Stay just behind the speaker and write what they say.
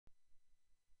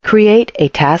Create a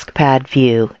Taskpad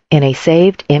view in a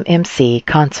saved MMC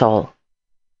console.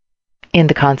 In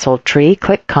the console tree,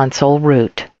 click Console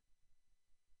Root.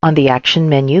 On the Action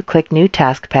menu, click New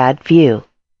Taskpad View.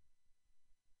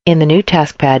 In the New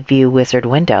Taskpad View wizard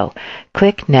window,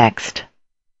 click Next.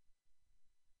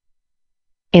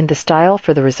 In the Style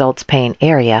for the Results pane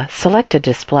area, select a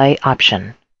Display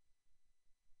option.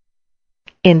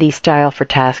 In the Style for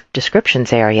Task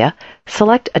Descriptions area,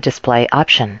 select a Display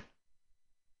option.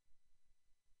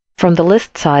 From the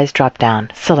List Size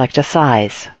drop-down, select a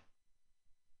size.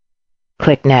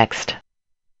 Click Next.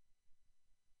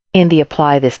 In the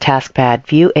Apply this Taskpad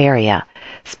View area,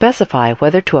 specify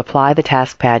whether to apply the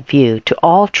Taskpad view to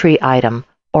all tree item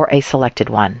or a selected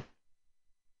one.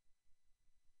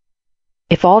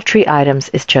 If all tree items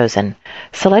is chosen,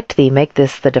 select the Make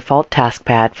this the default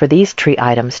Taskpad for these tree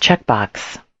items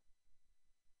checkbox.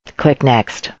 Click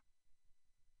Next.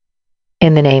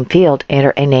 In the Name field,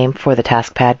 enter a name for the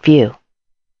Taskpad view.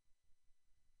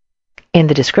 In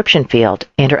the Description field,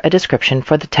 enter a description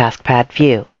for the Taskpad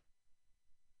view.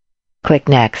 Click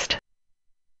Next.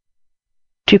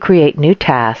 To create new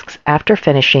tasks after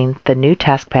finishing the New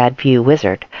Taskpad View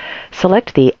wizard,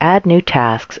 select the Add New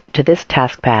Tasks to this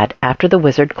Taskpad after the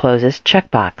wizard closes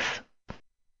checkbox.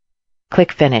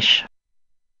 Click Finish.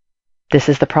 This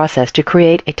is the process to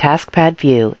create a Taskpad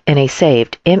view in a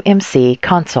saved MMC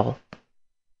console.